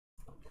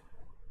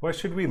Why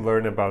should we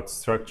learn about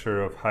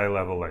structure of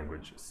high-level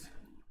languages?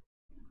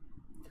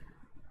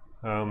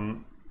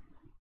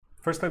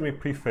 First, let me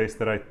preface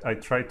that I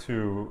try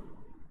to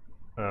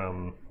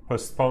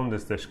postpone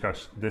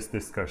this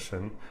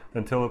discussion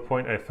until a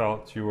point I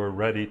felt you were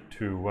ready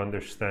to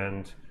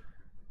understand,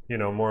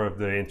 more of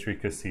the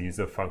intricacies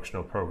of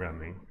functional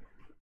programming.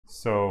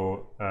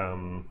 So,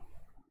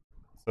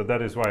 so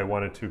that is why I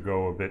wanted to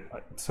go a bit.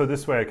 So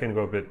this way, I can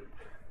go a bit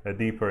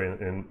deeper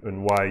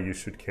in why you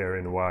should care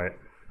and why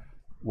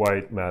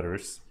it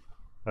matters.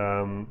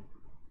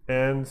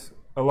 And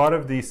a lot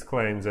of these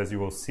claims, as you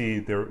will see,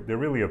 they're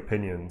really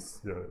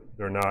opinions.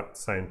 They're not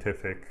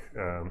scientific,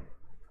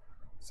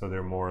 so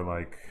they're more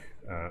like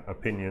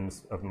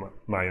opinions of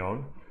my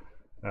own,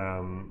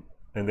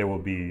 and they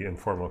will be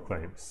informal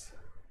claims.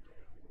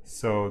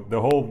 So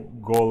the whole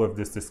goal of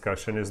this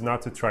discussion is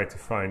not to try to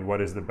find what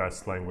is the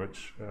best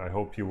language. I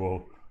hope you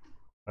will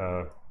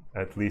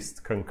at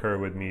least concur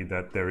with me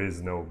that there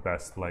is no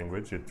best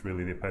language. It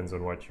really depends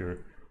on what you're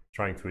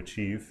trying to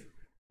achieve.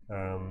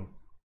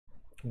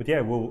 But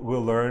yeah,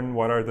 we'll learn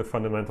what are the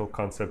fundamental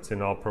concepts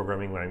in all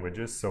programming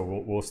languages.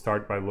 So we'll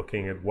start by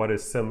looking at what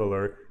is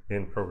similar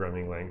in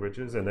programming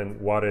languages, and then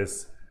what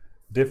is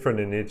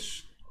different in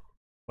each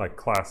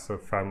class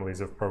of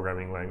families of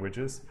programming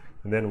languages.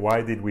 And then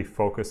why did we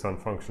focus on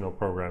functional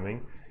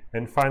programming?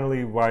 And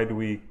finally, why do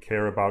we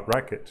care about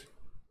Racket?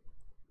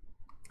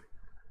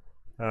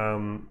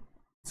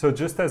 So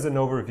just as an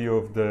overview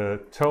of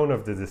the tone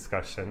of the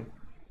discussion,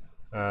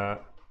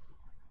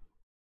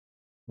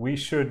 we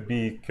should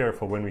be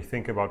careful when we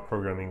think about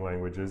programming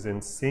languages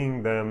in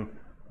seeing them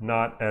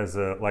not as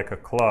like a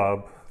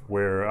club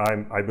where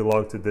I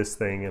belong to this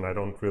thing and I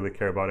don't really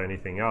care about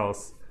anything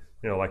else,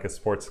 like a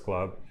sports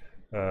club.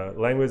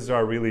 Languages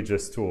are really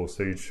just tools,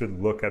 so you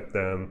should look at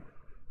them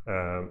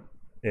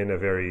in a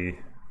very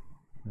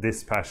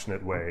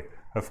dispassionate way.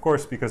 Of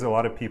course, because a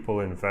lot of people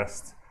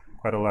invest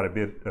quite a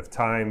bit of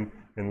time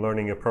in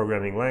learning a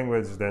programming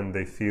language, then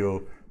they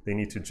feel they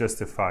need to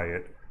justify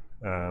it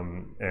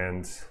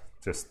and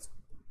just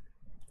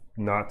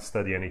not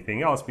study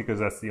anything else because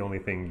that's the only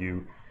thing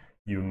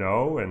you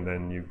know, and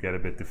then you get a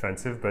bit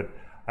defensive. But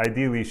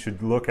ideally, you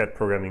should look at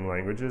programming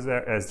languages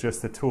as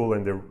just a tool,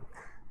 and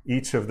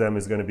each of them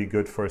is going to be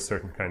good for a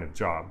certain kind of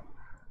job.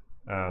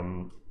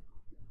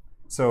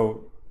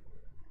 So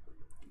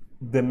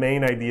the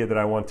main idea that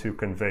I want to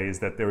convey is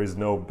that there is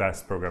no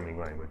best programming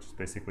language. It's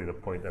basically the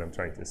point that I'm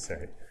trying to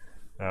say.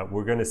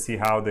 We're going to see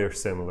how they're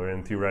similar,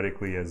 and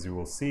theoretically, as you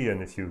will see,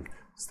 and if you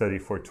study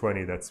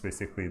 420, that's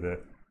basically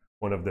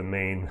one of the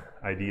main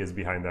ideas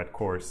behind that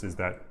course, is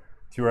that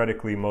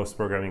theoretically most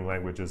programming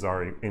languages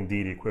are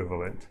indeed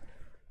equivalent.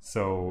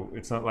 So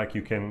it's not like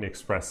you can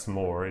express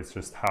more, it's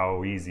just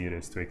how easy it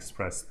is to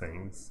express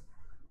things.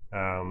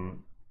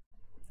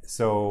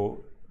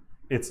 So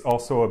it's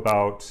also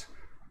about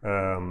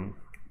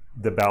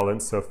the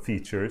balance of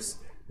features,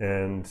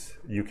 and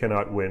you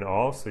cannot win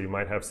all, so you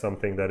might have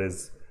something that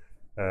is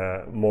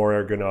more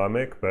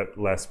ergonomic but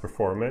less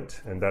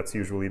performant, and that's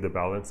usually the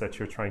balance that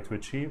you're trying to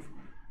achieve.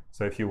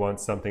 So if you want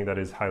something that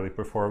is highly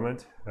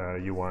performant,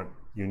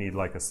 you need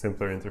like a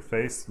simpler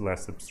interface,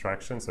 less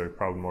abstraction, so you're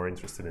probably more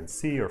interested in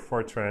C or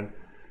Fortran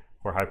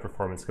for high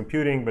performance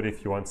computing. But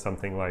if you want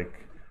something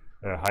like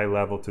high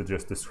level to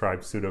just describe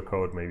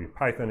pseudocode, maybe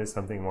Python is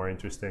something more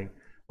interesting.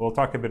 We'll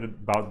talk a bit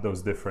about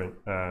those different,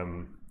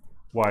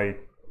 why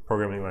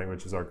programming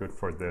languages are good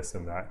for this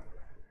and that.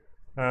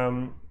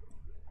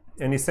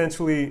 And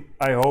essentially,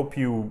 I hope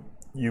you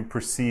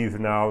perceive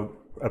now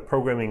a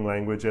programming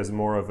language as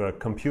more of a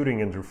computing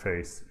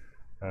interface.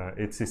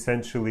 It's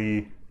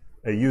essentially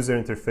a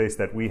user interface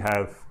that we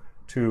have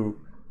to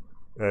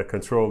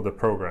control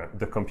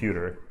the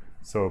computer.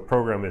 So a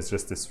program is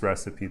just this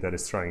recipe that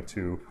is trying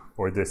to,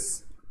 or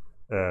this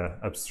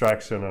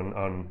abstraction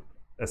on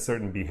a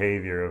certain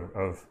behavior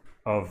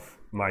of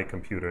my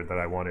computer that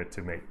I want it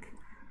to make.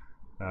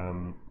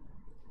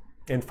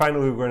 And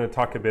finally, we're going to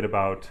talk a bit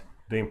about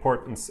the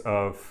importance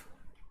of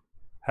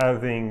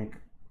having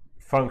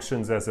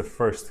functions as a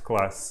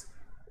first-class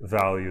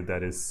value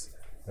that is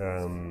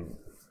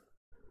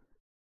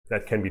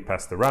that can be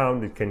passed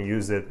around. It can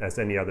use it as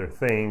any other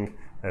thing,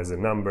 as a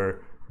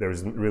number.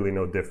 There's really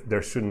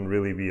there shouldn't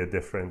really be a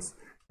difference.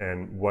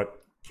 And what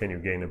can you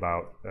gain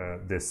about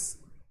this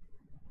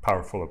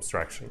powerful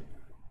abstraction?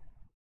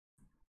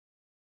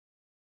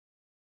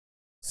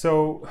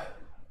 So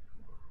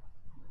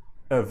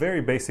a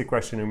very basic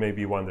question you may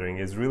be wondering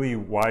is really,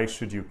 why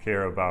should you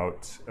care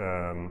about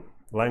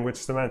language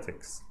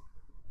semantics?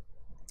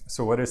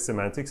 So what is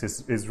semantics?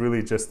 Is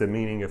really just the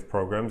meaning of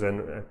programs,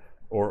 and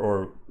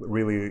or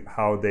really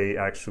how they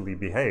actually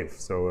behave.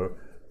 So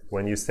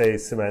when you say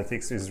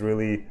semantics is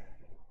really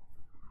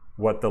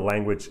what the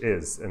language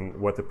is and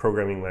what the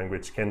programming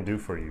language can do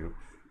for you.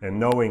 And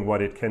knowing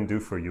what it can do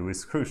for you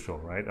is crucial,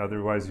 right?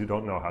 Otherwise, you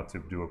don't know how to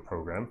do a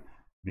program,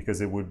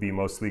 because it would be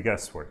mostly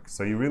guesswork.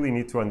 So you really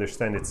need to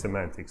understand its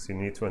semantics. You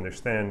need to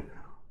understand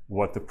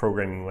what the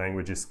programming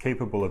language is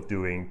capable of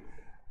doing.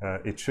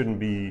 It shouldn't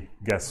be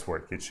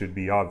guesswork. It should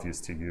be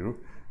obvious to you.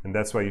 And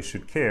that's why you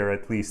should care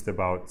at least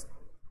about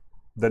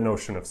the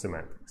notion of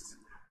semantics.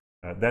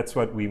 That's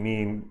what we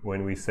mean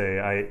when we say,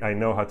 I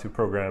know how to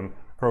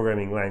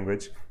programming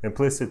language.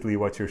 Implicitly,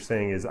 what you're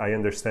saying is, I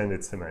understand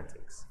its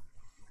semantics.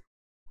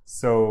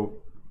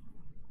 So,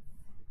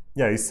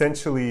 yeah,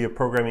 essentially, a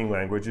programming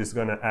language is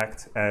going to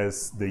act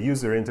as the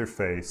user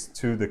interface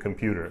to the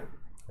computer,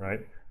 right?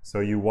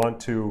 So you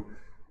want to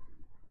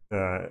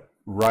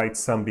write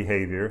some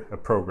behavior, a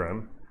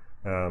program,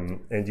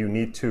 and you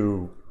need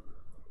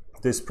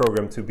this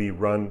program to be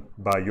run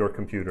by your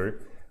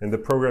computer. And the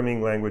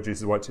programming language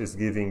is what is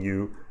giving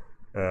you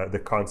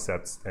the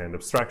concepts and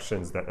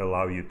abstractions that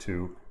allow you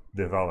to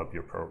develop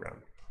your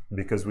program.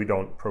 Because we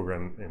don't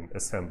program in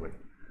assembly,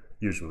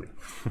 usually.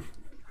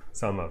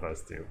 Some of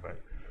us do, but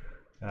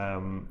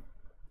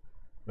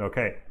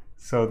okay.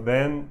 So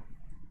then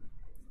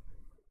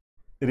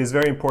it is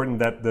very important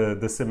that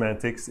the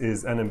semantics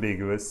is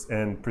unambiguous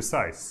and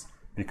precise,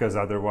 because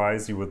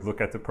otherwise you would look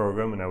at the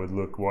program and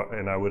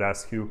I would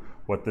ask you,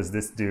 what does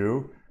this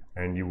do?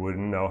 And you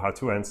wouldn't know how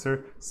to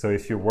answer. So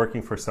if you're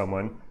working for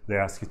someone, they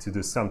ask you to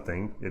do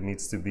something, it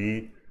needs to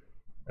be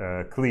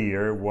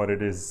clear what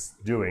it is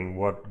doing,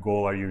 what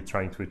goal are you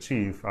trying to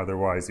achieve.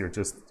 Otherwise you're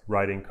just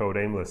writing code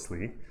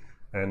aimlessly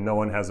and no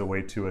one has a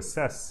way to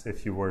assess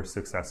if you were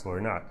successful or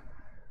not.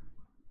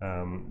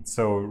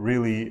 So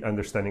really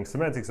understanding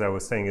semantics, I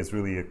was saying, is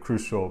really a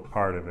crucial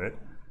part of it.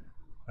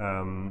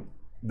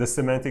 The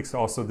semantics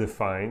also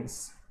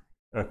defines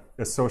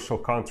a social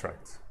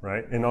contract,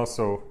 right? And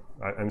also,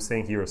 I'm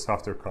saying here a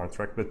software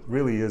contract, but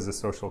really is a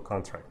social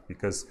contract,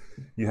 because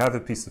you have a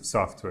piece of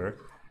software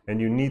and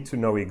you need to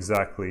know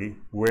exactly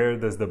where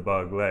does the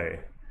bug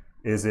lay.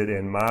 Is it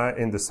in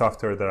the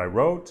software that I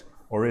wrote,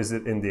 or is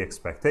it in the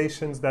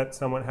expectations that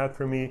someone had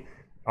for me?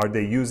 Are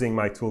they using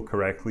my tool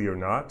correctly or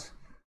not?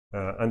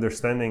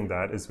 Understanding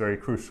that is very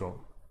crucial,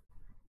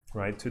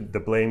 right? The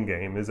blame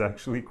game is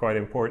actually quite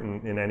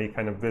important in any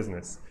kind of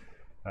business.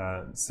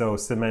 So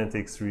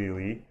semantics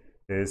really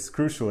is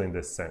crucial in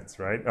this sense,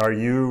 right? Are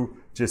you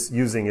just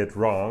using it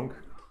wrong,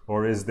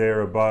 or is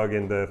there a bug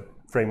in the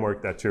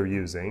framework that you're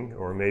using,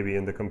 or maybe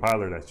in the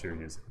compiler that you're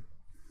using?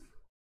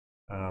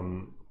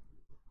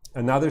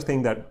 Another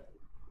thing that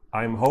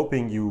I'm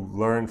hoping you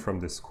learn from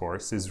this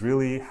course is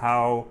really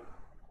how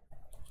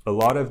a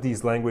lot of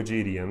these language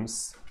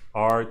idioms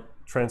are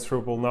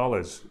transferable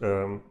knowledge.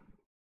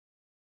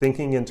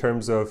 Thinking in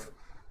terms of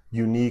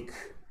unique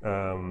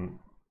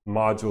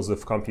modules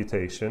of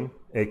computation,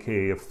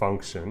 aka a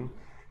function,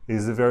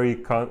 is a very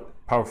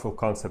powerful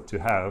concept to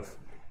have.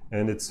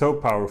 And it's so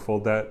powerful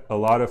that a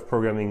lot of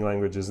programming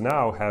languages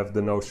now have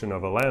the notion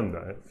of a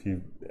lambda.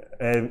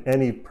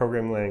 Any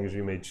programming language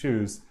you may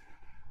choose,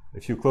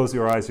 if you close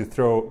your eyes, you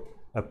throw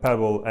a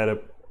pebble at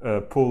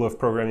a pool of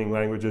programming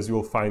languages, you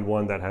will find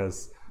one that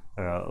has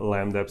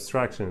lambda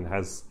abstraction,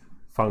 has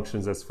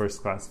functions as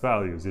first-class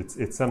values.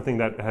 It's something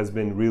that has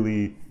been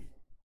really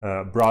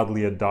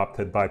broadly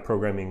adopted by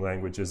programming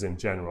languages in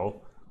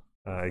general,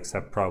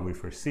 except probably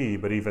for C,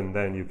 but even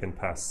then you can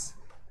pass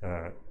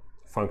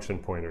function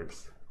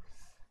pointers.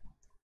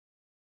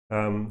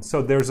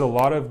 So there's a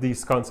lot of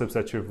these concepts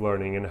that you're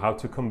learning and how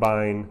to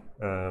combine,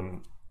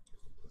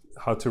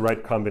 how to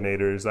write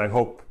combinators. I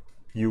hope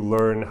you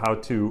learn how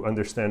to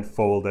understand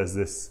fold as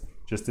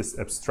just this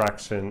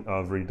abstraction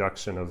of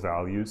reduction of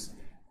values.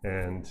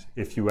 And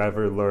if you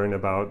ever learn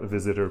about a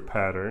visitor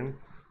pattern,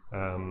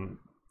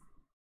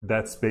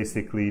 that's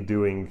basically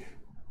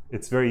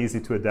it's very easy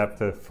to adapt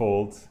a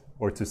fold,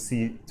 or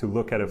to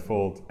look at a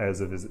fold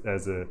as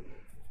a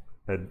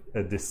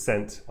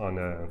descent on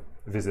a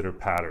visitor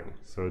pattern.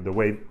 So the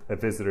way a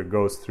visitor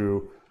goes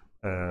through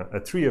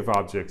a tree of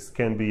objects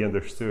can be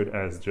understood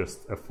as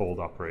just a fold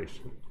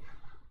operation,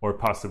 or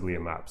possibly a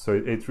map. So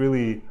it's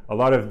really a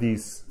lot of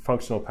these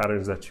functional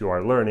patterns that you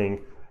are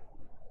learning,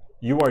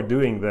 you are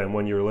doing them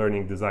when you're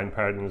learning design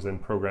patterns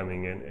and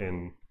programming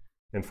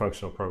in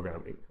functional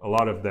programming. A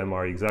lot of them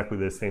are exactly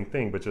the same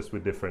thing, but just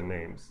with different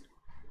names.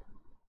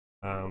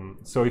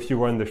 So if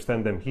you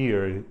understand them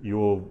here, you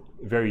will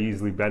very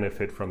easily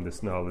benefit from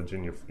this knowledge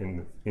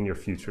in your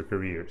future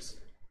careers.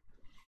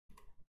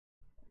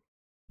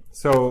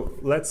 So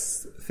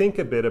let's think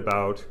a bit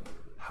about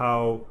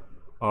how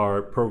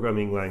are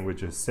programming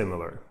languages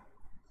similar.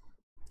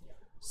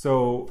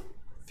 So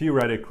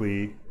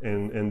theoretically,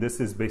 and this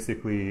is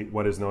basically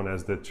what is known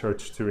as the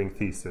Church-Turing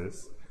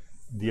thesis,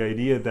 the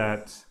idea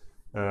that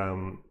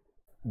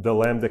the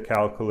lambda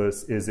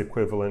calculus is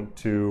equivalent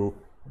to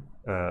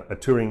a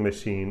Turing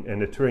machine,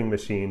 and a Turing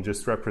machine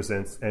just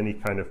represents any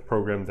kind of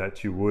program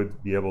that you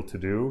would be able to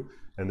do,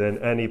 and then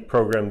any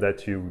program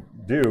that you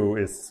do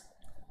is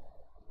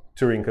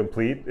Turing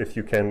complete if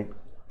you can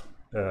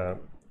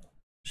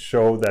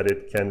show that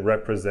it can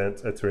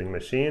represent a Turing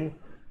machine.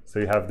 So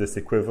you have this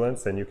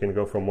equivalence and you can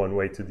go from one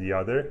way to the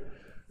other.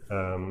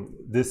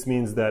 This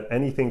means that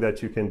anything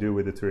that you can do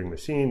with a Turing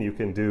machine, you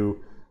can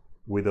do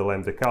with a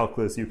lambda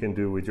calculus, you can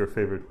do with your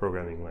favorite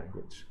programming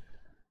language.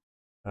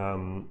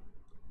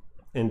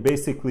 And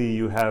basically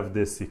you have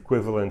this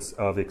equivalence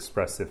of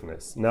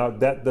expressiveness. Now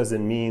that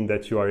doesn't mean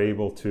that you are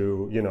able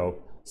to,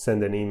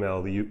 send an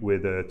email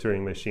with a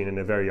Turing machine in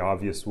a very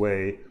obvious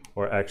way,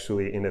 or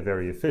actually in a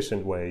very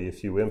efficient way.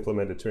 If you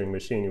implement a Turing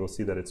machine, you will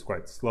see that it's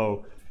quite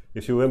slow.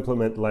 If you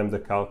implement lambda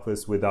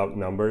calculus without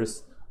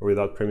numbers or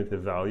without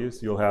primitive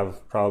values, you'll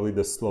have probably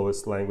the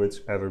slowest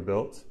language ever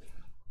built.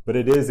 But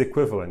it is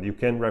equivalent. You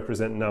can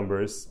represent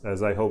numbers,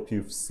 as I hope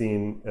you've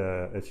seen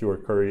if you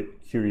are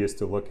curious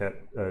to look at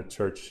the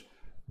church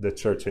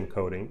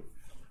encoding.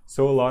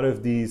 So a lot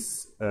of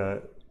these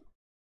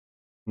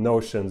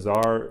notions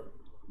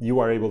you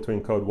are able to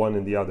encode one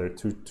in the other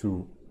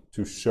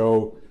to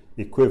show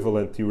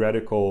equivalent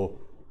theoretical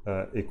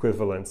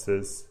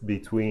equivalences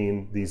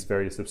between these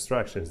various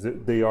abstractions.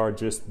 They are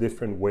just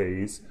different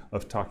ways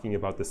of talking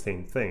about the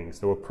same thing.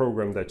 So a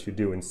program that you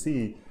do in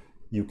C,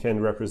 you can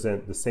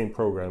represent the same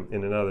program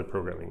in another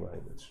programming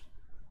language.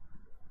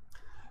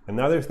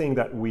 Another thing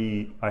that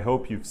I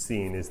hope you've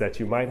seen is that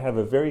you might have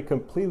a very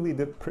completely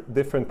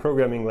different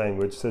programming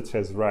language, such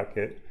as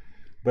Racket,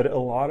 but a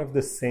lot of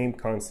the same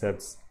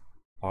concepts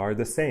are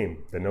the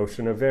same. The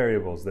notion of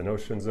variables, the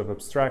notions of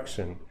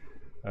abstraction,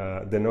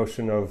 the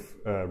notion of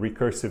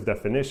recursive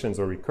definitions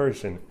or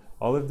recursion,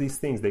 all of these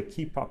things, they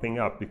keep popping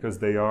up because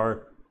they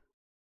are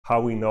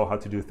how we know how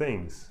to do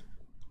things.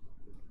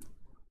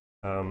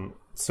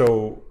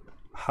 So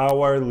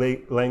how are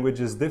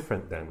languages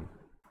different then?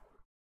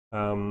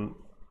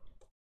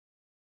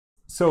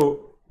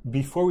 So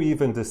before we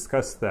even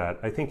discuss that,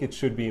 I think it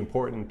should be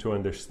important to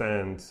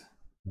understand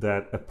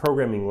that a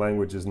programming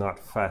language is not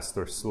fast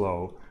or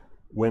slow.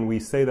 When we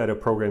say that a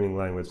programming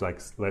language,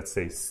 like let's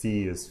say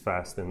C is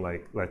fast and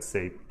let's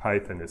say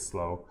Python is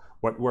slow,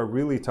 what we're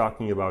really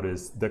talking about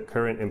is the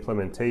current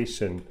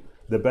implementation,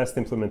 the best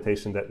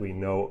implementation that we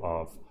know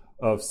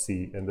of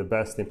C, and the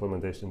best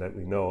implementation that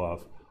we know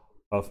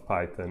of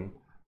Python.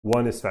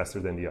 One is faster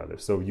than the other.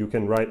 So you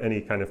can write any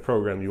kind of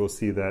program, you will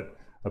see that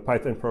a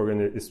Python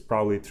program is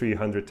probably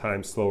 300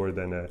 times slower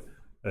than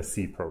a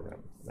C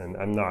program. And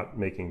I'm not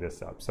making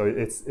this up. So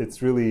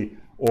it's really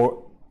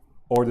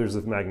orders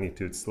of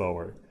magnitude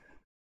slower.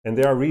 And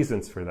there are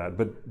reasons for that,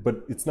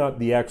 but it's not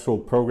the actual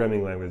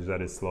programming language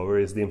that is slower,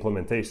 it's the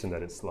implementation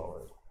that is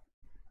slower.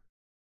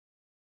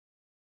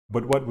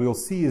 But what we'll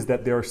see is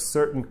that there are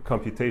certain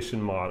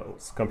computational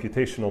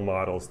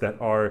models that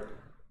are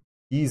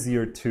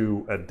easier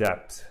to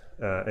adapt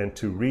and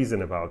to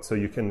reason about. So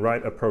you can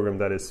write a program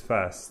that is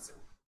fast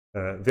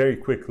very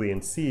quickly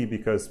in C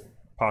because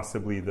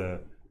possibly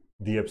the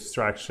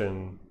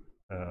abstraction,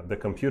 the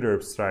computer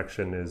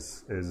abstraction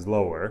is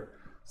lower.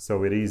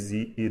 So it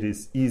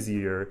is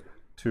easier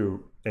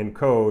to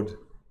encode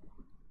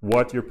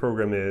what your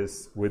program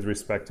is with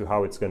respect to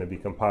how it's going to be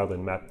compiled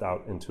and mapped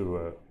out into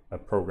a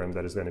program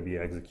that is going to be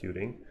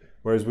executing.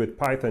 Whereas with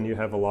Python, you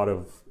have a lot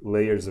of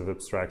layers of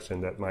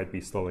abstraction that might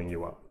be slowing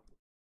you up.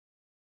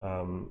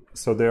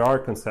 So there are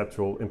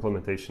conceptual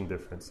implementation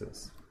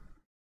differences.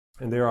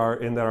 And there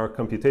are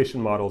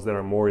computation models that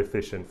are more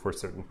efficient for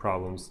certain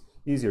problems,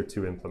 easier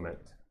to implement.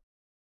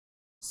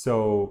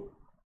 So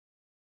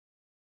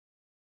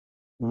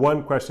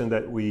one question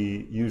that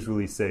we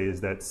usually say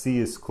is that C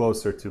is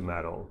closer to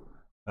metal.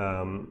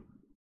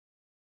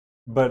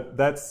 But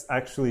that's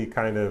actually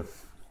kind of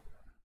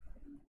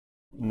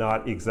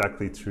not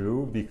exactly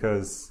true,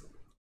 because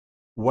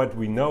what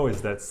we know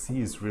is that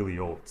C is really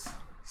old.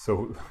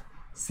 So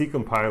C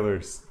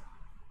compilers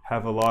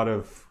have a lot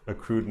of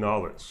accrued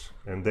knowledge,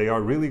 and they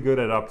are really good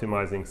at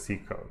optimizing C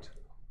code.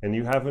 And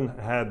you haven't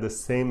had the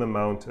same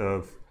amount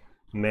of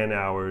man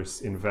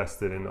hours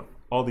invested in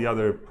all the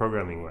other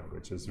programming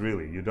languages,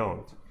 really, you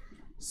don't.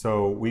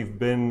 So we've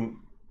been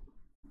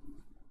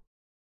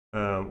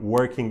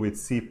working with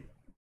C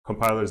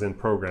compilers and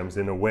programs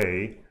in a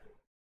way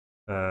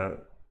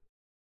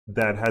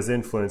that has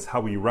influenced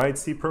how we write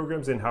C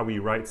programs and how we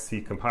write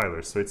C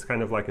compilers. So it's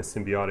kind of like a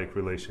symbiotic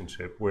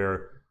relationship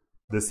where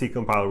the C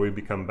compiler will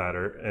become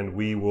better and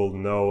we will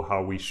know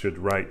how we should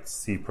write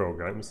C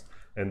programs.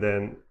 And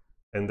then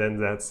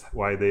that's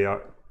why they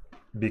are,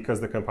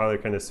 because the compiler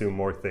can assume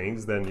more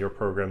things, then your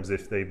programs,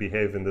 if they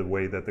behave in the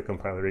way that the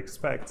compiler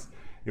expects,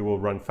 it will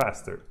run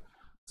faster.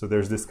 So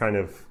there's this kind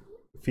of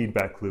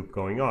feedback loop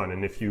going on.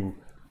 And if you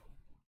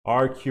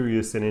are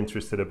curious and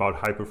interested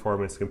about high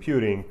performance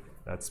computing,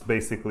 that's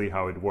basically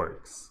how it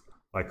works.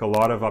 Like a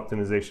lot of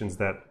optimizations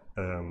that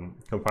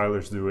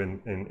compilers do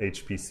in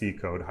HPC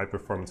code, high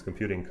performance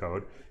computing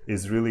code,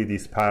 is really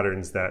these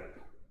patterns that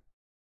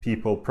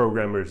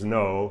programmers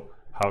know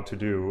how to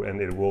do,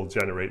 and it will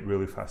generate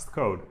really fast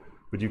code.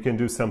 But you can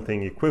do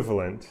something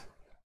equivalent.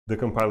 The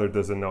compiler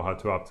doesn't know how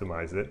to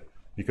optimize it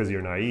because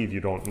you're naive.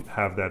 You don't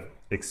have that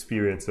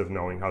experience of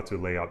knowing how to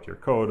lay out your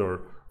code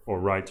or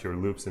write your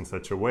loops in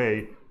such a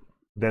way.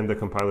 Then the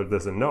compiler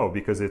doesn't know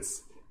because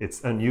it's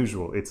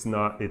unusual. It's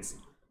not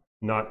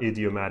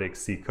idiomatic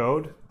C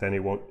code. Then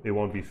it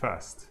won't be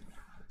fast.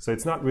 So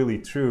it's not really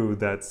true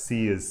that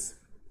C is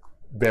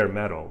bare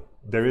metal.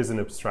 There is an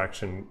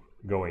abstraction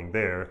going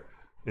there.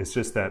 It's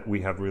just that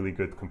we have really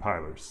good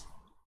compilers.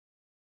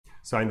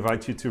 So I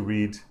invite you to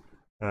read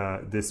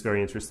this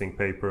very interesting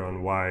paper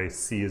on why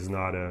C is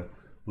not a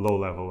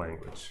low-level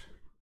language.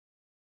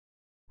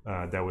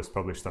 that was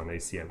published on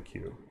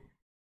ACMQ.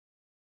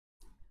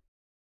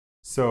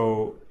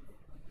 So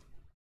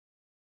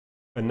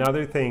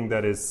another thing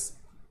that is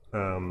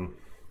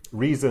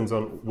reasons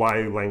on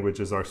why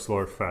languages are slow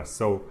or fast.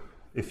 So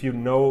if you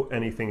know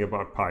anything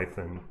about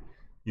Python,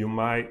 you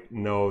might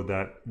know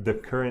that the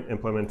current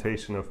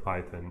implementation of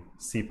Python,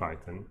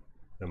 CPython,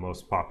 the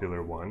most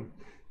popular one,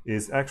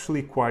 is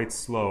actually quite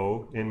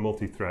slow in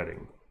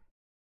multi-threading.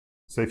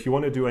 So if you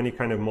want to do any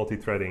kind of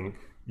multi-threading,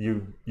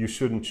 you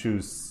shouldn't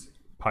choose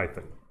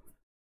Python.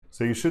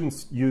 So you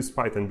shouldn't use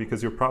Python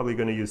because you're probably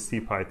going to use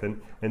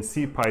CPython, and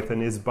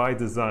CPython is by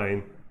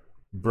design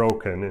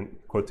broken, in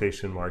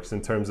quotation marks,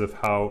 in terms of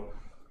how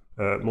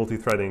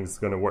multi-threading is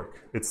going to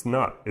work. It's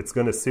not. It's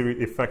going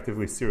to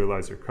effectively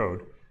serialize your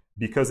code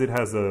because it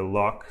has a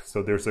lock,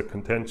 so there's a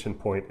contention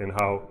point in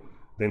how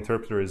the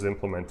interpreter is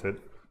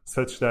implemented,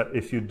 such that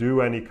if you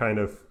do any kind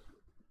of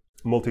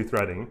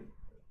multi-threading,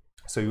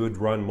 so you would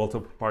run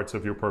multiple parts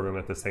of your program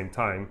at the same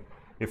time,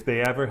 if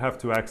they ever have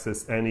to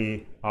access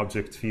any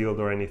object field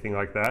or anything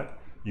like that,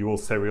 you will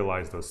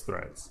serialize those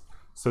threads.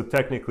 So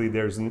technically,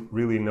 there's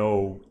really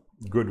no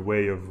good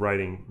way of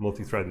writing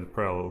multi-threaded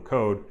parallel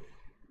code.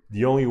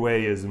 The only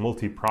way is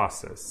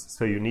multi-process.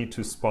 So you need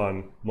to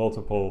spawn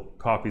multiple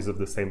copies of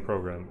the same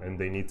program, and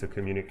they need to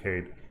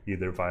communicate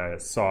either via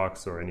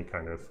SOCs or any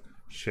kind of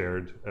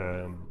shared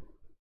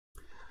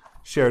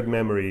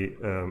memory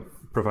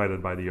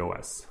provided by the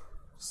OS.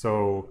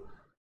 So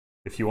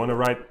if you want to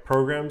write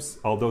programs,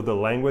 although the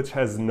language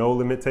has no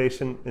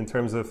limitation in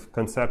terms of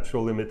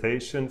conceptual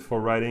limitation for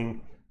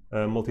writing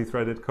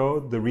multi-threaded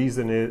code, the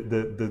reason is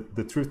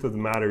the truth of the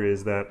matter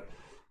is that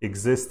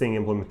existing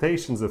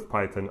implementations of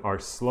Python are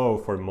slow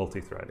for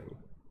multi-threading.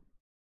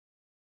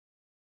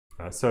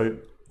 So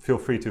feel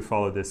free to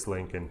follow this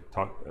link and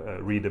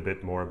read a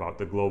bit more about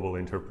the global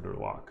interpreter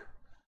lock.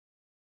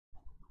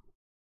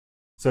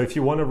 So if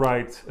you want to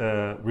write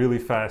really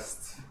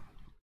fast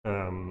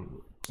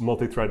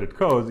multi-threaded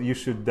code, you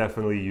should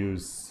definitely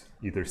use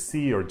either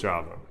C or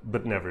Java,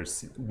 but never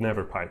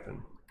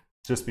Python,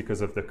 just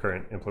because of the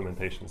current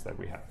implementations that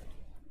we have.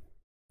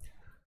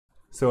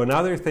 So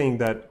another thing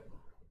that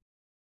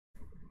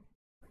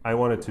I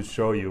wanted to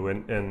show you,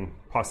 and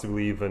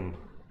possibly even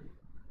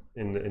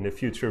in the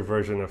future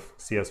version of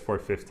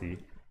CS450,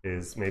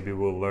 is maybe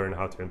we'll learn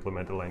how to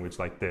implement a language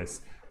like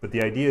this. But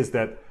the idea is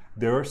that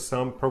there are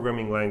some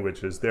programming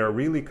languages, they are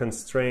really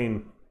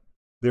constrained,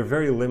 they're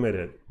very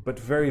limited, but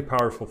very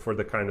powerful for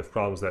the kind of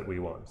problems that we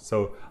want.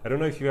 So I don't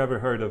know if you ever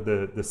heard of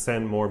the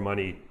send more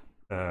money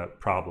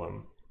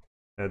problem.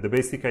 The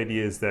basic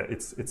idea is that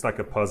it's like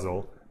a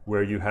puzzle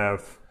where you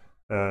have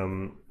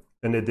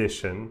an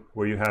addition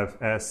where you have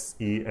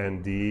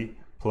SEND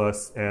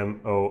plus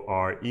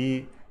MORE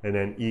and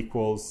then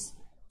equals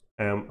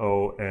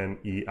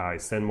MONEI,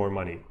 send more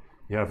money.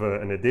 You have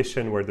an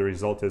addition where the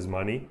result is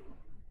money,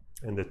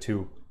 and the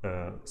two,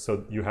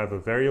 so you have a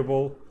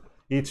variable,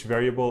 each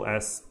variable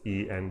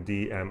SEND,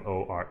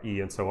 MORE,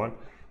 and so on.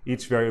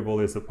 Each variable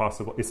is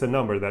it's a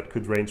number that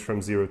could range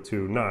from 0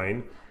 to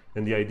 9,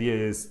 and the idea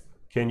is,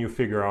 can you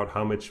figure out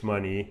how much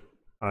money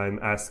I'm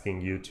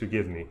asking you to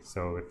give me?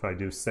 So if I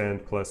do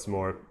send plus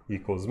more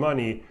equals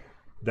money,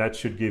 that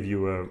should give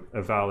you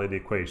a valid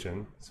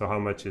equation. So how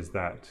much is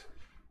that?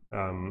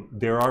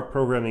 There are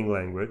programming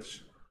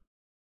languages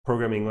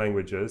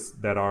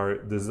that are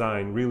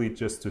designed really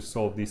just to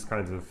solve these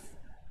kinds of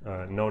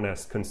known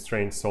as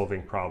constraint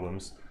solving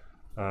problems.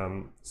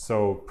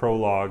 So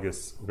Prolog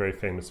is very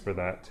famous for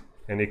that,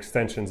 and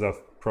extensions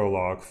of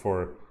Prolog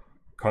for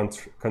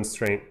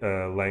constraint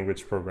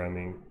language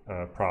programming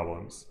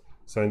problems.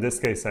 So in this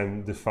case,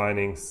 I'm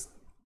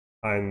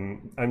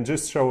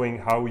just showing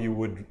how you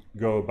would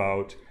go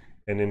about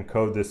and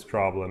encode this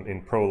problem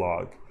in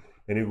Prolog,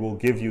 and it will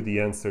give you the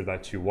answer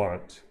that you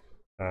want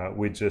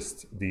with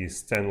just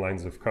these 10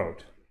 lines of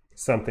code.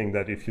 Something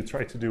that if you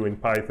try to do in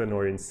Python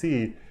or in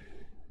C,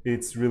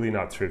 it's really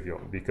not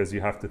trivial, because you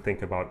have to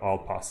think about all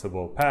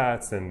possible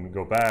paths and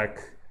go back.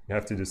 You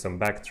have to do some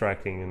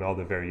backtracking and all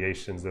the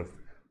variations of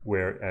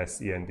where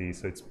SEND.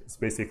 So it's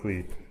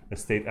basically a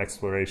state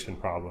exploration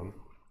problem.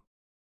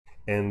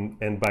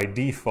 And by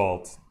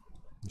default,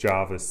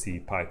 Java, C,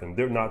 Python,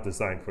 they're not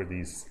designed for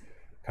these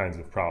kinds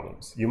of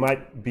problems. You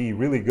might be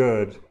really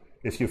good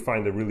if you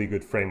find a really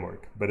good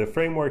framework, but a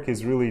framework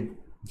is really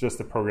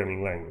just a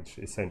programming language,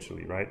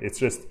 essentially, right? It's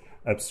just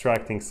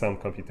abstracting some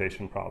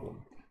computation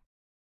problem.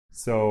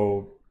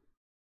 So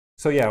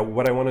yeah,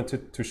 what I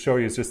wanted to show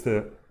you is just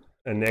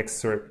an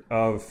excerpt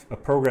of a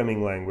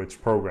programming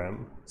language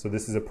program. So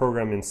this is a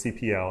program in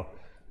CPL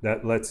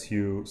that lets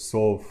you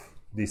solve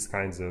these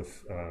kinds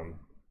of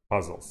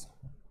puzzles.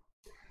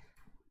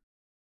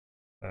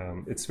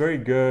 It's very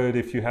good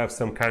if you have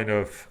some kind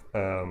of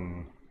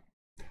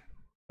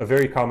a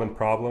very common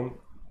problem,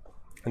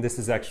 and this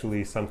is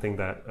actually something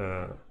that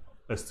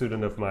a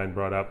student of mine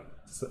brought up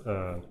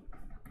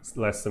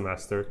last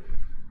semester.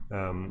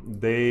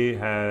 They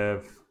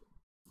have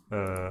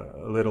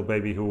a little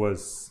baby who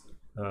is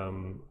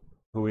in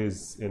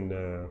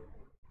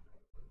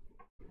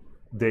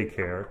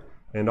daycare,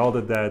 and all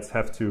the dads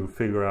have to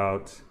figure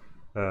out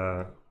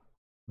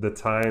the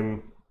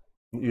time.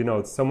 You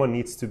know, someone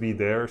needs to be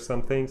there or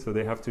something, so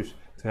they have to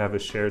have a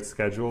shared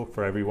schedule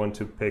for everyone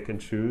to pick and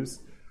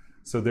choose.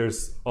 So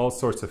there's all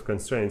sorts of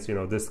constraints. You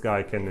know, this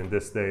guy can in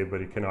this day,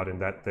 but he cannot in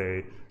that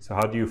day. So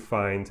how do you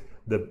find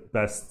the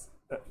best,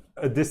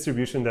 a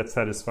distribution that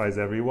satisfies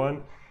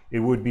everyone? It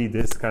would be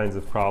these kinds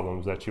of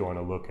problems that you want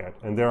to look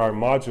at. And there are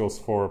modules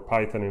for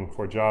Python and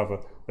for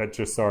Java that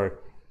just are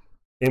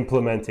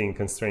implementing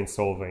constraint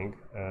solving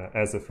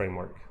as a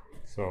framework.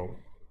 So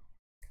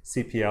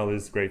CPL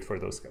is great for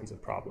those kinds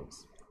of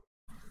problems.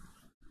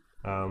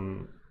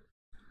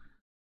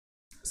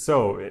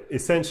 So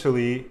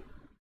essentially,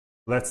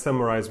 let's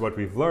summarize what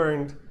we've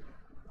learned.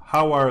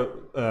 How are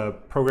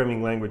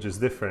programming languages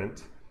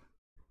different?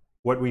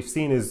 What we've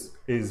seen is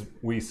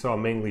we saw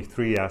mainly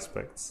three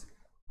aspects.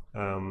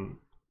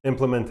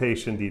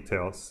 Implementation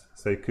details.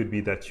 So it could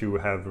be that you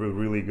have a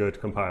really good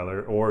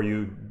compiler, or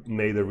you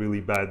made a really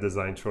bad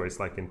design choice,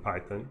 like in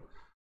Python.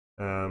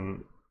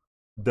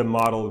 The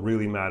model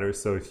really matters.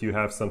 So if you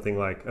have something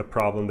like a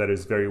problem that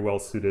is very well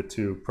suited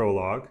to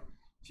Prolog,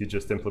 if you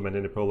just implement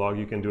it in Prolog,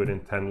 you can do it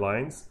in 10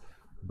 lines.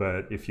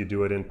 But if you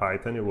do it in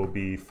Python, it will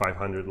be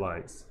 500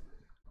 lines.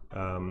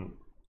 And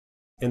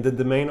the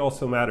domain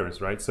also matters,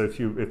 right? So if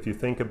you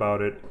think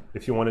about it,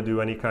 if you want to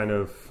do any kind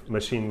of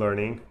machine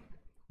learning,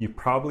 you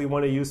probably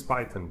want to use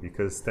Python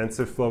because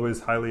TensorFlow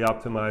is highly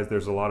optimized.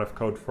 There's a lot of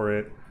code for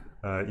it.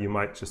 You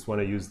might just want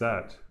to use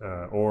that.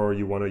 Or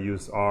you want to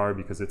use R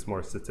because it's more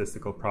a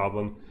statistical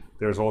problem.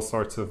 There's all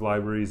sorts of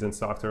libraries and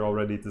software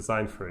already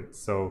designed for it.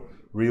 So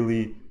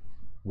really,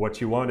 what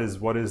you want is,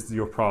 what is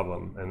your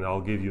problem? And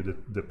I'll give you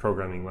the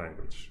programming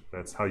language.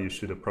 That's how you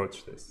should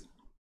approach this.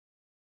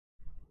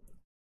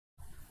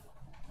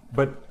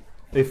 But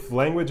if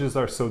languages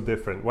are so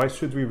different, why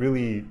should we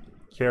really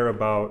care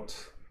about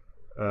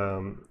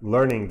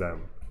learning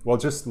them? Well,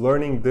 just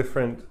learning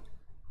different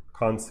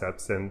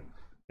concepts, and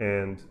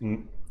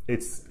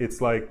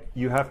it's like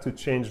you have to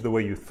change the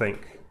way you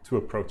think to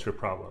approach your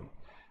problem.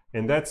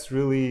 And that's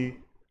really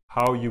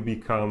how you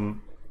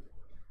become,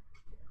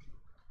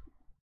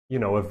 you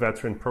know, a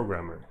veteran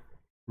programmer.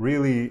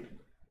 Really,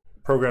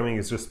 programming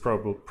is just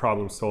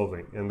problem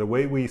solving. And the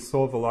way we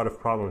solve a lot of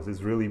problems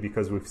is really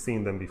because we've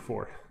seen them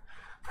before.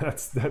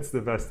 That's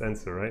the best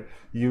answer, right?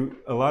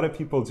 A lot of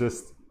people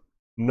just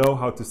know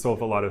how to solve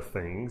a lot of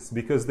things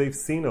because they've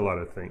seen a lot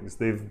of things.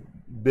 They've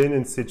been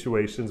in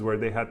situations where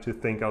they had to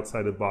think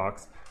outside the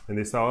box, and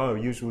they saw, oh,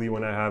 usually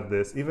when I have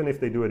this, even if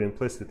they do it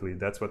implicitly,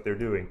 that's what they're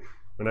doing.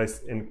 When I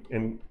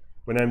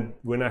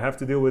have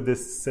to deal with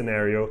this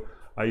scenario,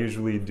 I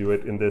usually do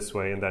it in this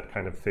way, and that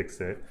kind of fix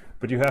it.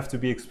 But you have to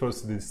be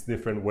exposed to these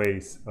different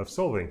ways of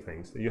solving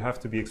things. You have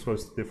to be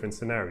exposed to different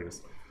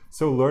scenarios.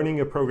 So learning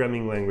a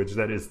programming language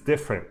that is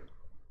different,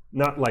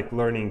 not like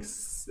learning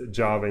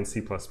Java and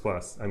C++.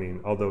 I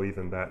mean, although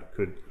even that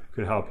could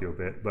help you a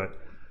bit, but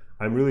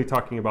I'm really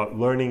talking about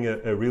learning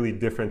a really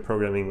different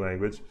programming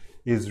language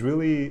is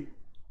really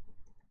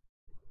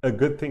a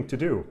good thing to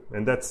do.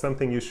 And that's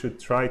something you should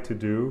try to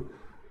do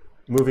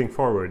moving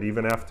forward,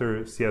 even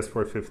after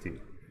CS450.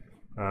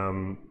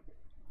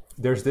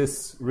 There's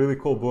this really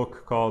cool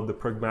book called The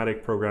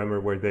Pragmatic Programmer,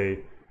 where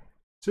they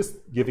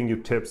just giving you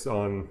tips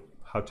on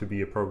how to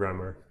be a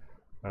programmer.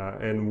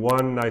 And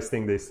one nice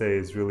thing they say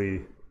is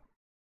really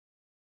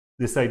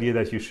this idea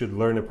that you should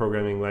learn a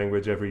programming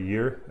language every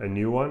year, a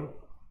new one.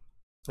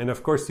 And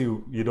of course,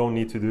 you don't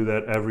need to do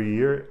that every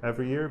year,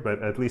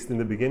 but at least in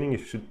the beginning, you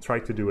should try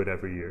to do it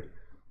every year,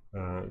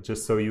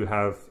 just so you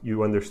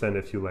understand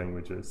a few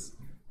languages.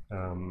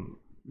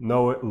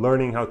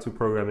 Learning how to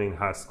program in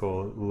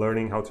Haskell,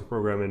 learning how to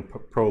program in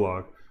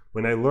Prolog.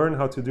 When I learned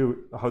how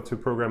to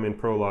program in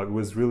Prolog,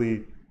 was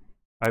really,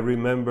 I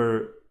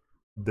remember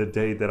the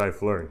day that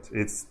I've learned.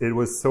 It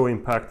was so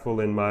impactful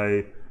in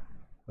my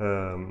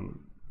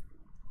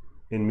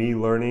in me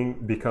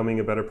learning, becoming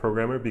a better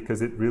programmer,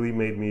 because it really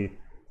made me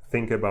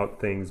think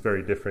about things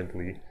very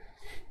differently.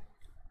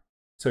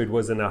 So it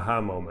was an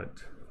aha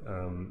moment.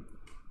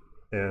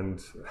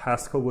 And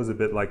Haskell was a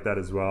bit like that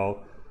as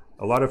well.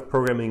 A lot of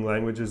programming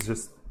languages,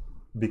 just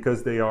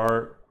because they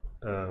are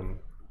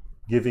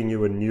giving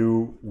you a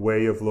new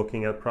way of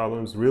looking at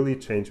problems, really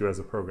change you as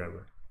a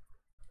programmer.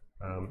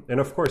 And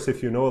of course,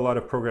 if you know a lot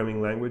of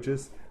programming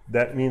languages,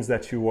 that means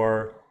that you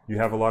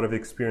have a lot of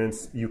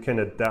experience. You can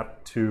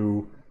adapt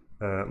to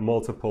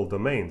multiple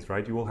domains,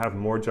 right? You will have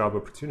more job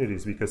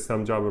opportunities, because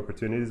some job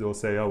opportunities will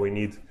say, oh, we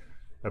need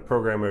a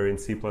programmer in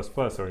C++,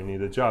 or you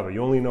need a Java.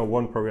 You only know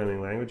one programming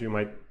language, you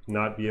might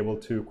not be able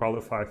to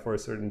qualify for a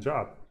certain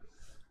job.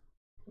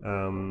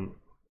 For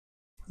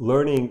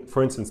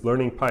instance,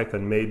 learning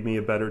Python made me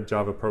a better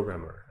Java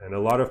programmer. And a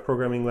lot of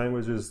programming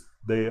languages,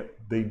 they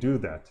do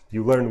that.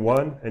 You learn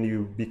one and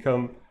you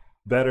become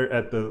better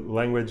at the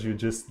language you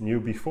just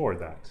knew before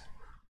that.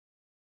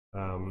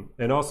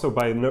 And also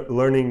by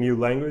learning new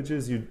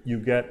languages,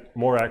 you get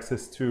more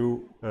access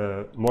to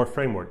more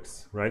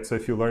frameworks, right? So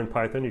if you learn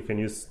Python, you can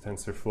use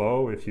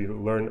TensorFlow. If you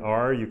learn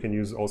R, you can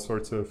use all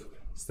sorts of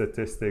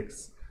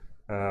statistics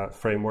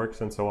frameworks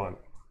and so on.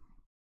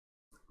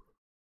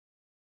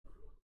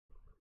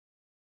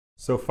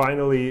 So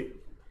finally,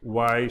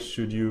 why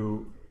should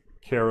you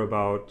care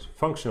about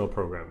functional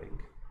programming?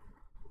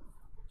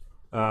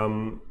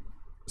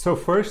 So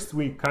first,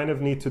 we kind of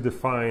need to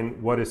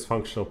define what is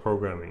functional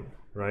programming,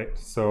 right?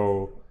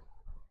 So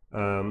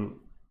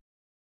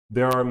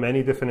there are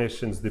many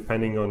definitions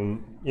depending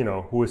on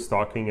who is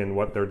talking and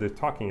what they're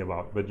talking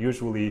about. But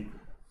usually,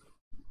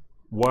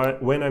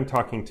 when I'm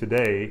talking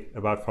today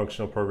about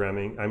functional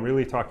programming, I'm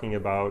really talking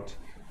about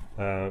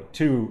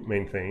two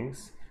main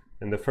things.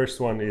 And the first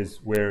one is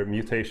where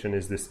mutation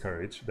is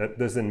discouraged. That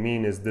doesn't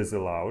mean it's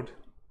disallowed.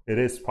 It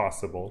is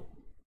possible,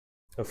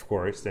 of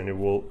course, and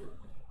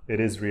it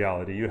is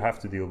reality. You have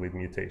to deal with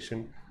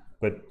mutation,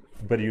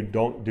 but you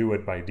don't do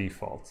it by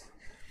default.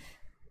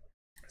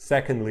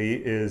 Secondly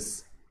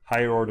is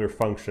higher order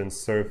functions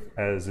serve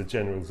as a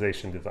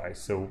generalization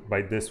device. So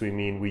by this we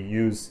mean we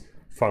use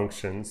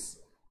functions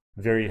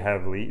very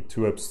heavily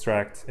to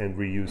abstract and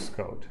reuse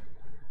code.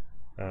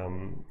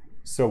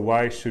 So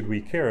why should we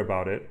care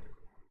about it?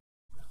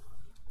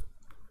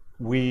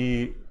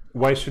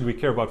 Why should we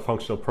care about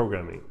functional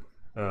programming?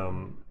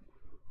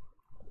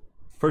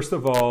 First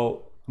of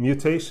all,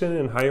 mutation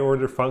and higher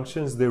order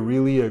functions, they're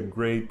really a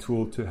great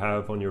tool to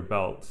have on your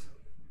belt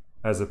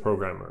as a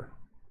programmer.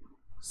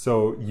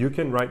 So you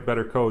can write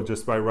better code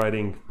just by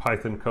writing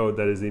Python code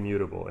that is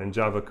immutable and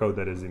Java code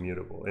that is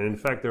immutable. And in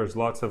fact, there's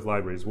lots of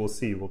libraries. We'll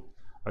see.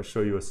 I'll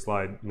show you a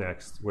slide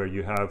next where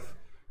you have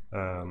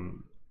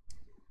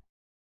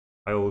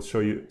I will show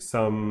you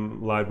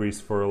some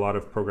libraries for a lot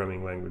of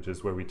programming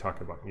languages where we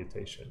talk about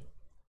mutation.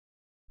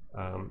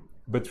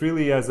 But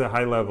really, as a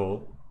high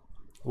level,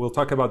 we'll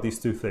talk about these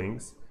two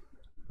things,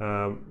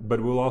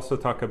 but we'll also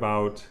talk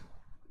about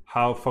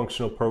how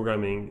functional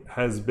programming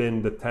has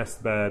been the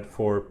test bed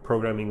for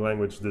programming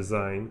language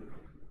design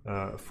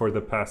for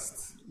the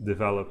past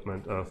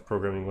development of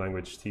programming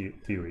language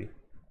theory.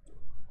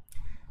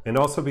 And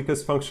also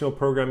because functional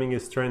programming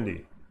is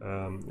trendy.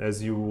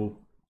 As you will,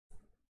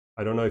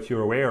 I don't know if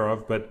you're aware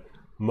of, but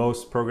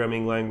most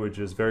programming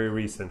languages very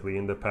recently,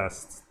 in the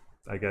past,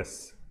 I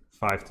guess,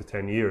 5 to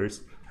 10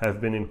 years,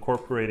 have been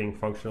incorporating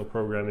functional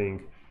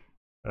programming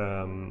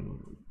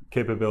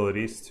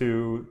capabilities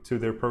to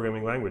their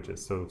programming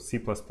languages. So C++,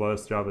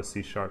 Java,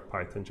 C#,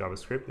 Python,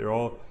 JavaScript,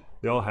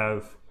 they all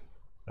have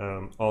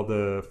all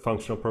the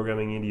functional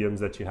programming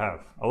idioms that you have.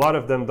 A lot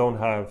of them don't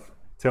have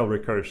tail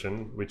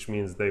recursion, which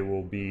means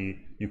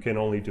you can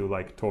only do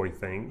like toy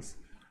things.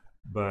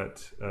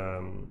 But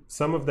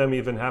some of them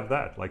even have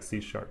that, like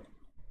C#.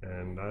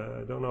 And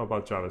I don't know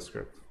about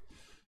JavaScript.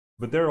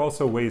 But there are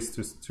also ways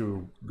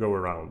to go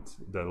around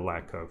the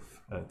lack of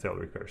tail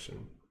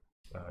recursion.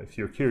 If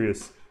you're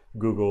curious,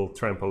 Google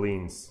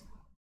trampolines.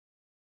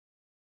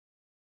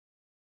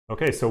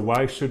 Okay, so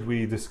why should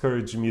we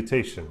discourage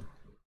mutation?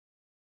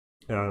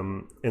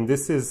 And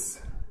this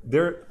is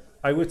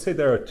I would say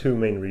there are two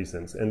main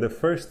reasons. And the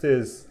first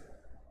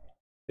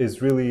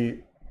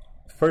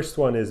first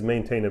one is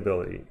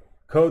maintainability.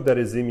 Code that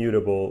is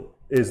immutable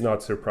is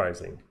not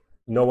surprising.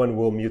 No one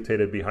will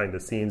mutate it behind the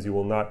scenes. You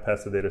will not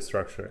pass the data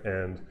structure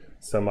and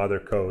some other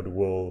code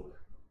will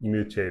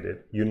mutate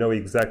it. You know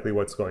exactly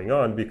what's going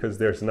on because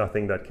there's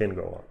nothing that can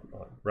go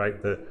on,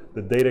 right?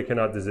 The data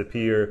cannot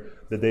disappear,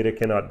 the data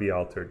cannot be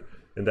altered,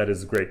 and that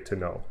is great to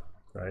know,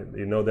 right?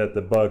 You know that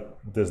the bug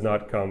does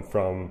not come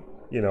from,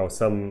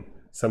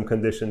 some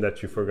condition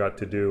that you forgot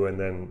to do and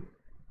then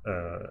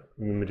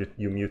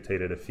you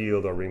mutated a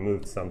field or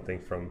removed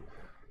something from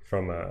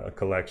a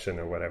collection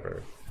or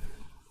whatever.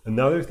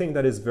 Another thing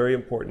that is very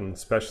important,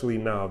 especially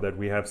now that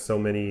we have so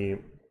many,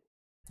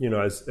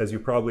 as you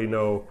probably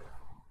know,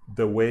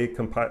 the way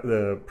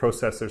the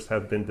processors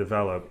have been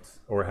developed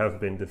or have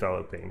been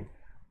developing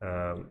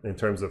in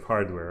terms of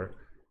hardware,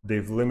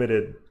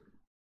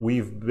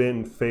 we've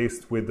been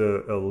faced with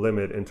a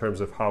limit in terms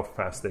of how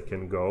fast they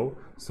can go.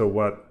 So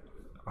what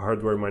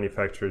hardware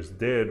manufacturers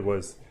did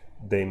was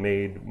they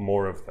made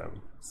more of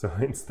them. So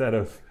instead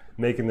of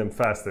making them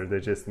faster, they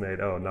just made,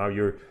 now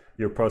your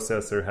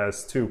processor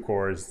has 2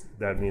 cores,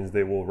 that means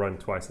they will run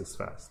twice as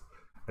fast.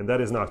 And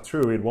that is not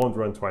true. It won't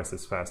run twice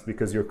as fast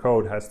because your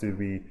code has to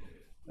be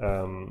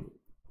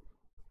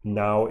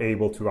now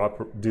able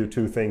to do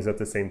 2 things at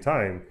the same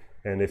time.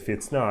 And if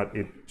it's not,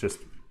 it just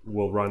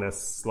will run as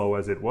slow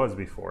as it was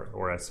before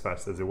or as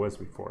fast as it was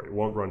before. It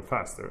won't run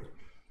faster.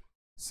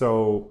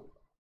 So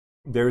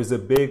there is a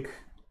big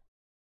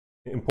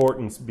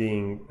importance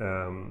being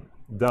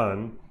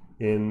done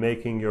in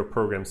making your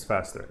programs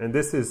faster. And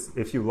this is,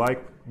 if you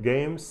like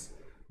games,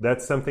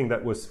 that's something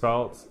that was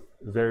felt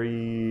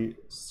very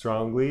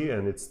strongly,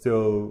 and it's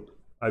still,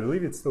 I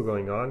believe it's still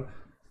going on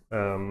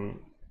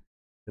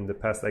in the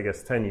past, I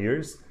guess, 10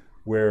 years,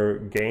 where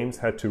games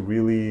had to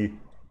really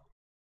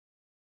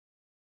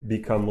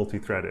become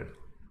multi-threaded.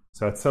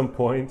 So at some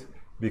point,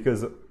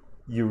 because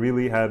you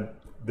really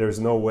there's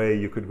no way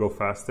you could go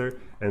faster,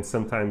 and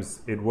sometimes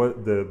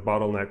the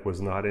bottleneck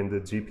was not in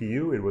the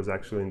GPU, it was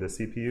actually in the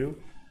CPU.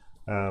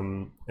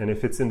 And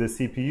if it's in the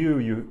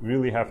CPU, you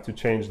really have to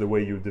change the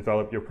way you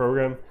develop your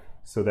program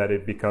so that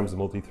it becomes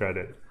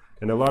multi-threaded.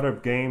 And a lot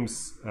of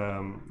games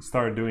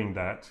start doing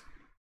that.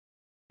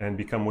 and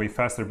become way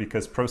faster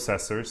because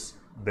processors,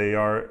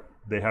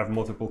 they have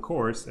multiple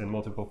cores, and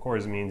multiple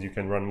cores means you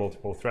can run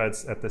multiple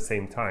threads at the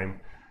same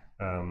time.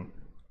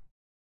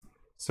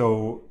 So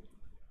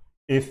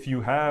if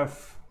you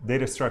have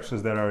data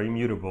structures that are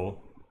immutable,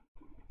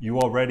 you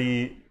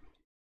already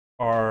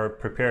are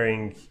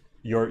preparing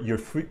your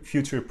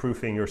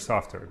future-proofing your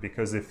software,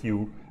 because if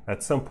you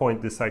at some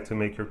point decide to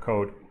make your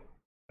code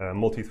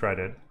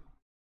multi-threaded,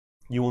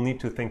 you will need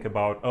to think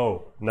about,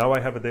 oh, now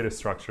I have a data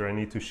structure, I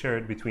need to share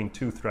it between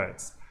two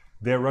threads.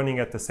 They're running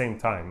at the same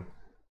time.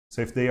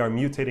 So if they are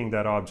mutating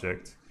that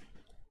object,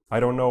 I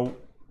don't know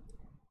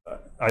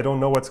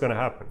what's going to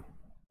happen.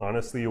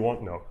 Honestly, you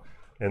won't know.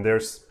 And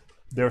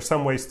there are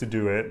some ways to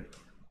do it.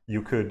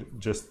 You could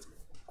just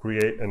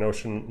create a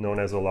notion known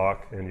as a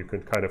lock, and you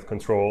could kind of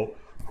control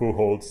who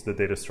holds the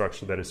data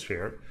structure that is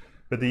shared.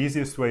 But the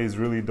easiest way is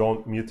really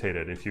don't mutate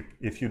it.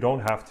 If you don't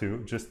have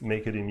to, just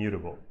make it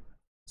immutable.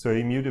 So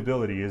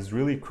immutability is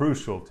really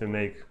crucial to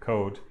make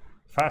code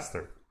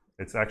faster.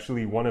 It's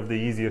actually one of the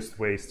easiest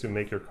ways to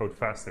make your code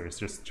faster, is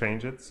just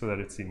change it so that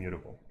it's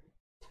immutable.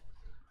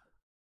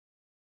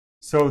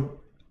 So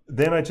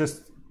then I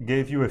just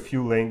gave you a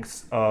few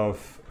links of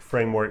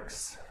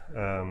frameworks,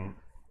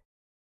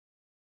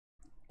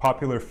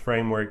 popular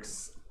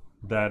frameworks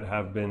that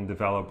have been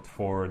developed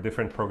for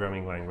different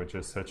programming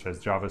languages, such as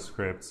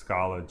JavaScript,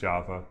 Scala,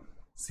 Java,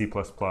 C++,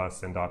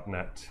 and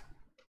 .NET,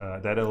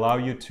 that allow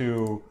you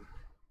to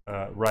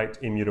write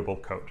immutable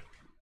code.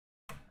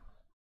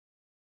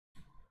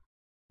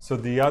 So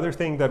the other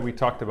thing that we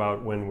talked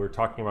about when we're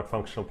talking about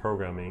functional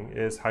programming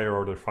is higher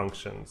order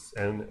functions,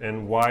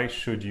 and why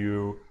should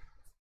you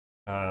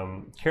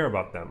care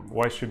about them?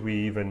 Why should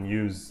we even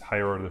use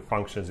higher order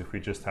functions if we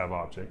just have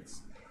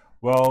objects?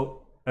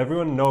 Well,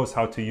 everyone knows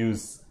how to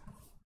use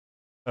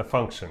a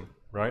function,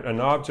 right? An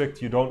object,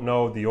 you don't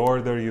know the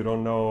order, you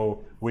don't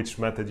know which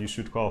method you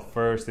should call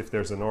first, if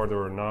there's an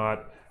order or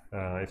not,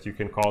 if you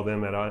can call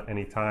them at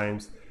any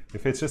times.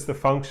 If it's just a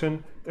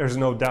function, there's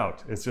no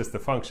doubt. It's just a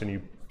function.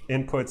 You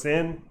inputs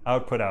in,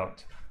 output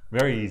out.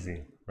 Very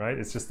easy, right?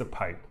 It's just a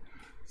pipe.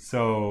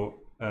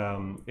 So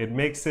it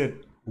makes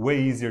it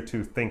way easier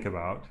to think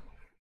about.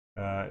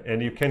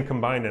 And you can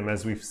combine them,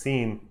 as we've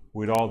seen,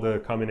 with all the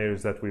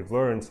combinators that we've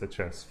learned, such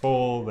as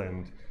fold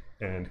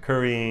and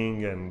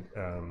currying and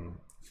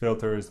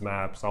filters,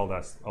 maps, all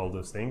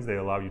those things. They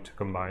allow you to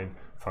combine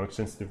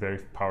functions to very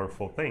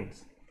powerful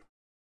things.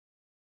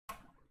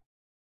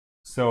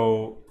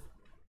 So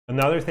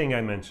another thing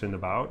I mentioned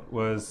about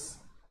was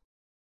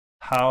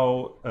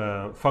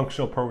how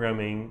functional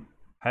programming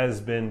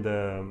has been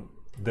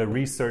the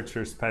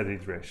researcher's petri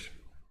dish.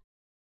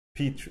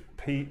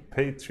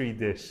 Petri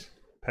dish.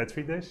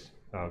 Petri dish?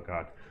 Oh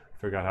God, I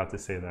forgot how to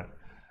say that.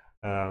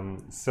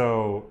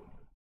 So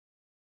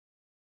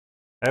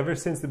ever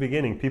since the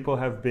beginning, people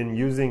have been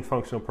using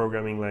functional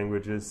programming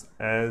languages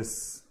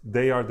as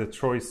they are the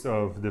choice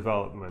of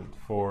development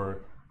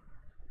for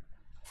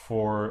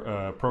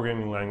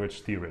programming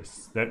language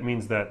theorists. That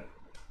means that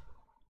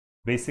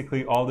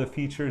basically all the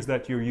features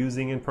that you're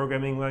using in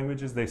programming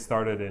languages, they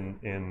started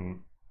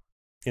in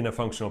a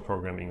functional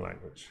programming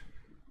language,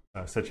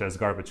 such as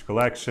garbage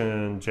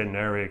collection,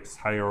 generics,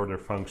 higher order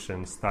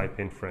functions, type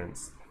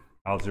inference,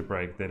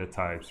 algebraic data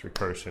types,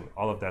 recursion.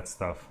 All of that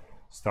stuff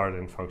started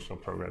in functional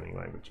programming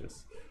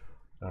languages.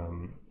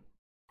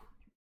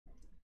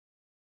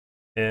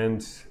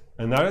 And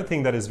another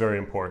thing that is very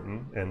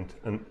important, and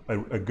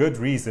a good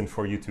reason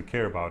for you to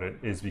care about it,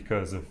 is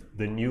because of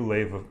the new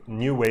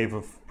wave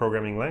of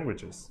programming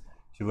languages.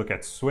 If you look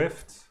at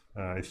Swift,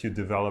 if you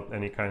develop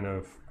any kind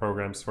of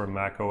programs for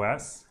Mac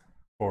OS,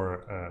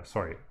 or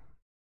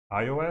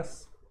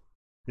iOS,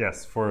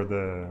 yes, for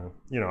the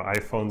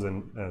iPhones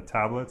and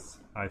tablets,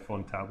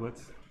 iPhone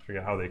tablets, I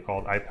forget how they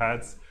called,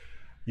 iPads.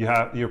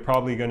 You're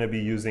probably going to be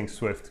using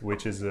Swift,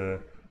 which is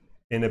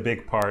in a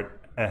big part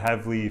a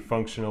heavily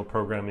functional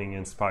programming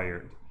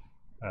inspired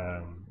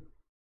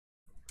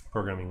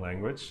programming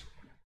language.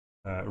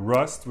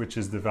 Rust, which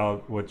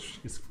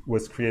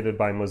was created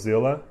by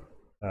Mozilla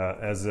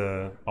as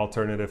an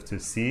alternative to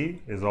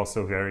C, is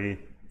also very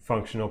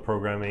functional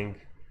programming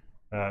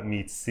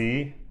meets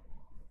C.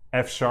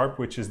 F#,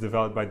 which is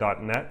developed by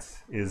 .NET,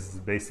 is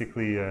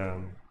basically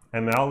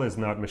ML is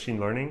not machine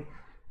learning.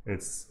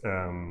 It's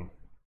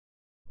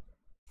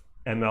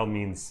ML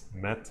means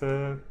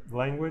meta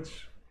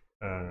language.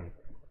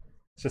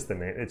 It's just a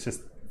name. It's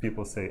just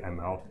people say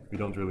ML. We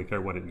don't really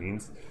care what it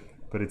means,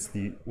 but it's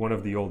one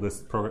of the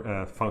oldest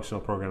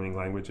functional programming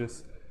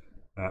languages.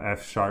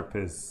 F#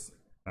 is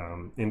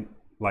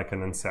like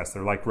an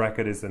ancestor. Like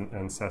Racket is an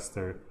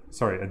ancestor.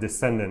 Sorry, a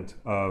descendant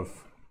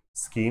of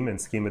Scheme, and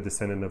Scheme a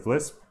descendant of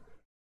Lisp.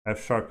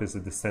 F# is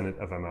a descendant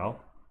of ML.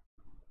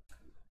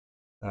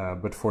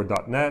 But for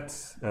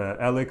 .NET,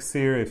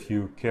 Elixir, if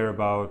you care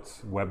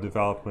about web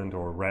development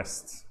or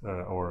REST,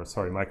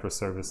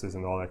 microservices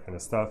and all that kind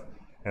of stuff,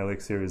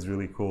 Elixir is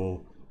really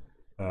cool,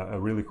 a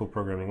really cool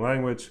programming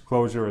language.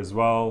 Clojure as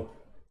well,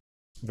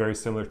 very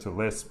similar to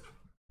Lisp,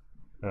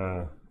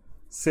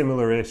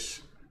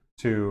 similar-ish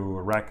to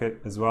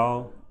Racket as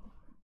well.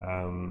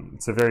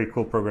 It's a very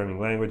cool programming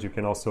language. You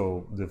can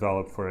also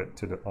develop for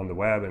it on the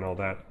web and all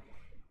that.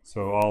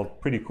 So all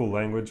pretty cool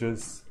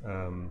languages.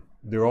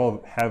 They're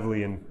all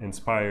heavily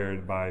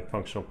inspired by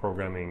functional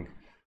programming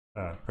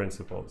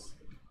principles.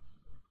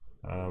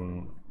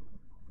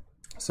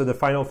 So the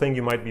final thing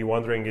you might be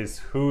wondering is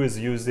who is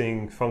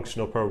using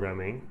functional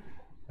programming?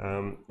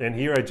 And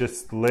here I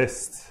just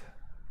list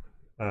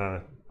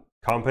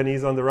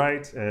companies on the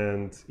right,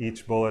 and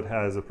each bullet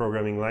has a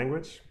programming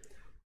language.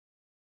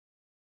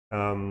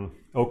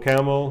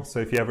 OCaml, so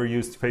if you ever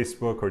used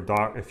Facebook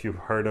or if you've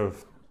heard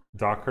of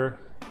Docker,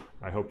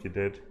 I hope you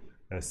did.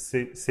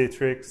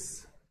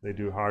 Citrix, they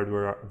do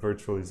hardware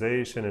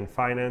virtualization and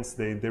finance.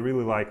 They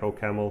really like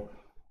OCaml.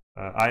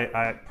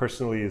 I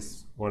personally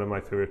is one of my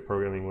favorite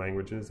programming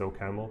languages,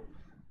 OCaml.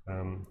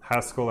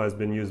 Haskell has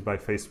been used by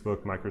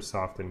Facebook,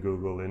 Microsoft, and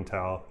Google,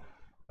 Intel.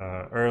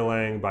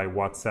 Erlang by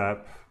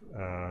WhatsApp,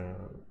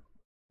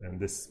 and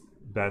this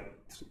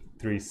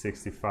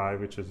Bet365,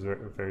 which is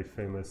very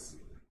famous.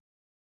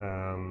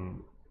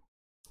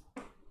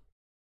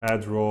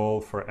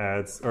 AdRoll for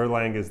ads.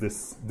 Erlang is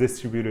this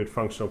distributed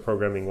functional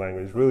programming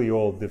language, really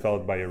old,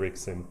 developed by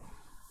Ericsson.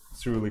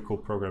 It's a really cool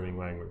programming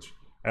language.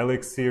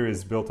 Elixir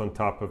is built on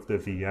top of the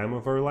VM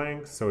of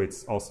Erlang, so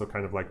it's also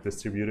kind of like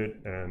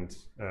distributed and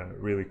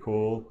really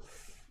cool.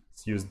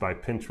 It's used by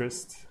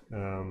Pinterest,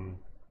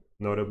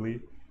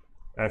 notably.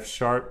 F#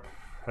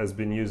 has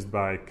been used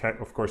by,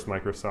 of course,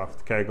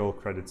 Microsoft, Kaggle,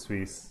 Credit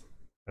Suisse,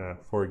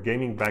 for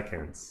gaming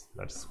backends.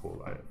 That's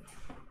cool.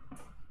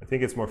 I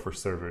think it's more for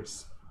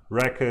servers.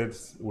 Racket,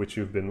 which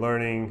you've been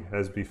learning,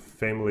 has been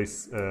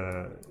famously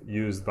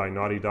used by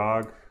Naughty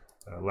Dog,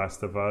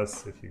 Last of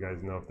Us, if you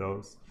guys know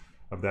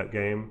of that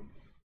game.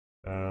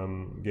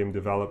 Game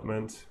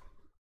development.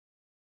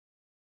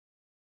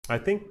 I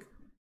think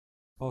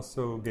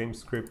also game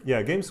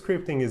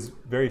scripting is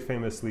very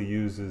famously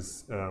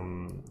uses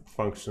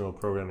functional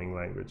programming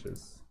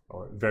languages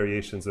or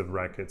variations of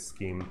Racket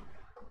scheme.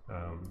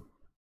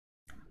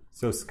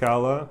 So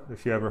Scala,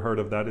 if you ever heard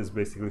of that, is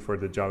basically for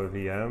the Java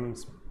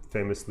VMs,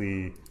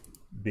 famously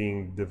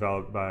being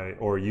developed by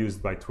or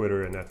used by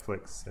Twitter and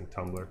Netflix and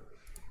Tumblr.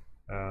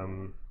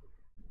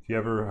 If you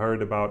ever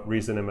heard about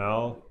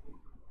ReasonML,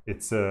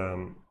 it's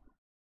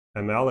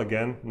ML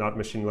again, not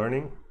machine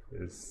learning,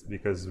 is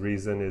because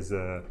Reason is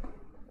a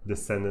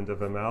descendant of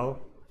ML,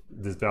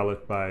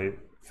 developed by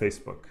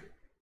Facebook.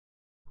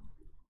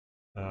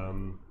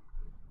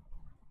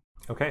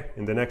 Okay,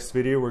 in the next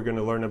video we're going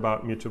to learn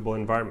about mutable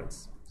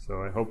environments.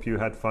 So I hope you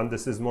had fun.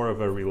 This is more of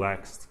a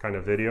relaxed kind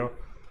of video.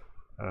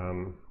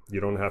 You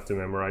don't have to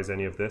memorize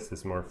any of this.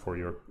 It's more for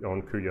your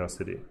own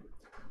curiosity.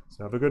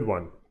 So have a good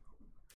one.